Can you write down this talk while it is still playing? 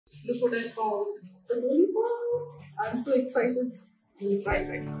Look what I found. The lollipop. I'm so excited. We'll try it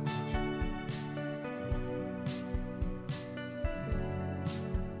right now.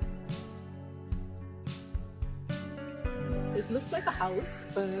 It looks like a house,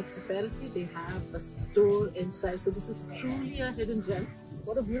 but apparently they have a store inside. So this is truly a hidden gem.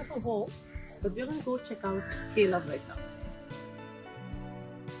 What a beautiful home. But we're going to go check out Caleb right now.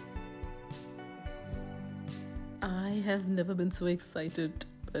 I have never been so excited.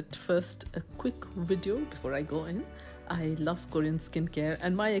 But first, a quick video before I go in. I love Korean skincare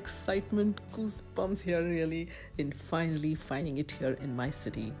and my excitement goosebumps here really in finally finding it here in my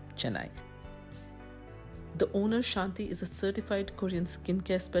city, Chennai. The owner Shanti is a certified Korean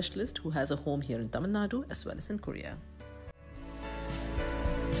skincare specialist who has a home here in Tamil Nadu as well as in Korea.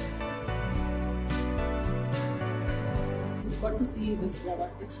 You've got to see this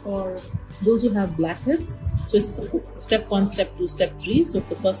product. It's for those who have blackheads. So it's step 1, step 2, step 3. So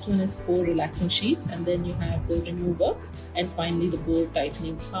the first one is pore relaxing sheet, and then you have the remover, and finally the pore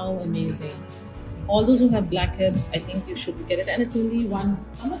tightening. How amazing! All those who have blackheads, I think you should get it. And it's only one.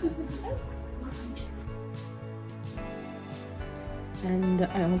 How much is this? And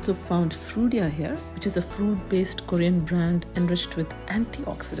I also found Frudia here, which is a fruit-based Korean brand enriched with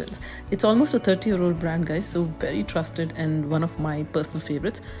antioxidants. It's almost a 30-year-old brand, guys, so very trusted and one of my personal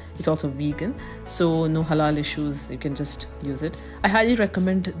favorites. It's also vegan, so no halal issues, you can just use it. I highly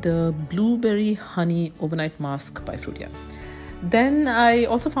recommend the Blueberry Honey Overnight Mask by Frudia. Then I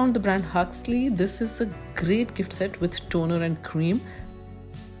also found the brand Huxley. This is a great gift set with toner and cream.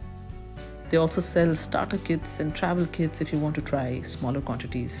 They also sell starter kits and travel kits if you want to try smaller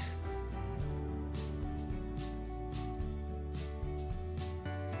quantities.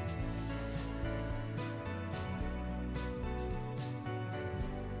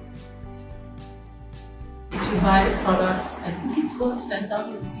 If you buy products, I think it's worth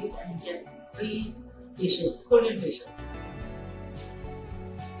 10,000 rupees and you get free facial, Korean facial.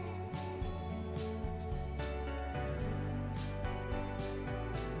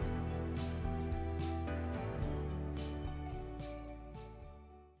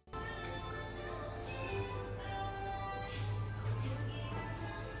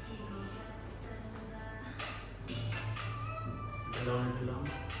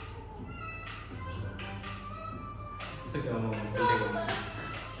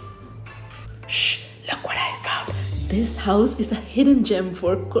 Shh, look what I found. This house is a hidden gem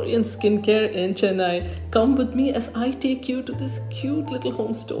for Korean skincare in Chennai. Come with me as I take you to this cute little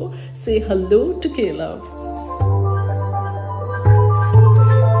home store. Say hello to Caleb.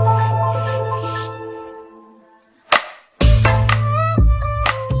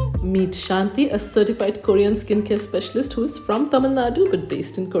 Meet Shanti, a certified Korean skincare specialist who is from Tamil Nadu but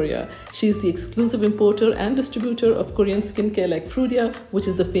based in Korea. She is the exclusive importer and distributor of Korean skincare like Frudia, which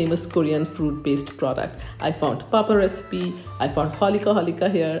is the famous Korean fruit-based product. I found Papa recipe, I found Holika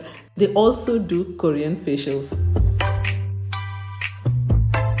Holika here. They also do Korean facials.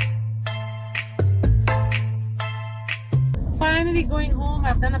 Finally going home.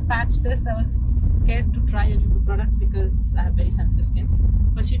 I've done a patch test. I was scared to try any of the products because I have very sensitive skin.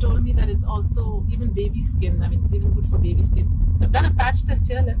 But she told me that it's also even baby skin. I mean, it's even good for baby skin. So I've done a patch test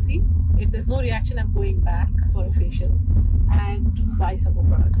here. Let's see. If there's no reaction, I'm going back for a facial and to buy some more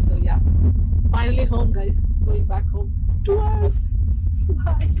products. So yeah, finally home, guys. Going back home. 2 hours.